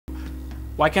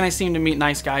Why can't I seem to meet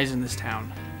nice guys in this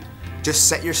town? Just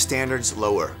set your standards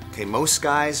lower. Okay, most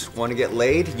guys want to get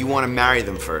laid, you want to marry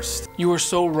them first. You are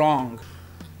so wrong.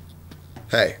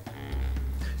 Hey,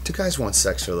 do guys want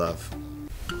sex or love?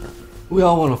 We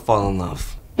all want to fall in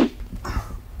love.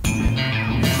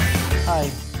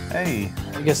 Hi. Hey.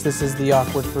 I guess this is the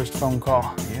awkward first phone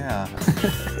call. Yeah.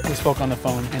 We spoke on the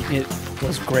phone, and it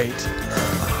was great.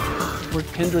 We're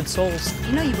kindred souls.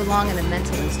 You know you belong in a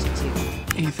mental institute.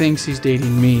 He thinks he's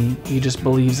dating me. He just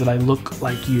believes that I look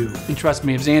like you. And trust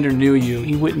me, if Xander knew you,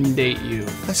 he wouldn't date you.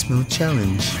 A smooth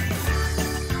challenge.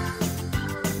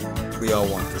 We all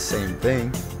want the same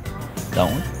thing.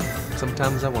 Don't we?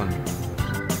 Sometimes I wonder.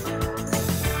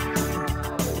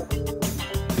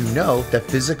 You know that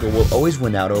physical will always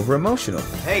win out over emotional.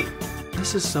 Hey!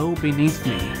 This is so beneath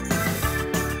me.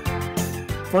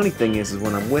 Funny thing is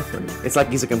when I'm with him, it's like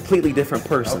he's a completely different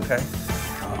person. Okay.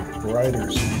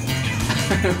 Writers.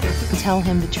 Tell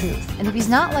him the truth. And if he's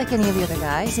not like any of the other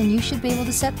guys, then you should be able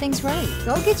to set things right.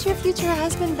 Go get your future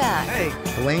husband back. Hey!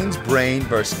 Blaine's brain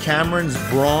versus Cameron's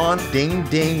brawn. Ding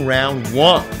ding, round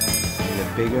one.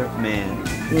 The bigger man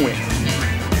wins.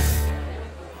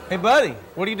 Hey buddy,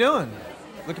 what are you doing?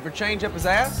 Looking for change up his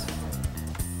ass?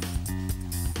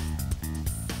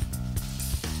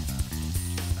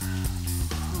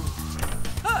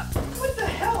 What the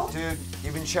hell? Dude,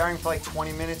 you've been sharing for like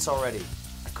 20 minutes already.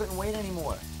 I couldn't wait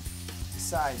anymore.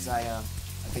 Besides, I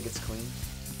think it's clean.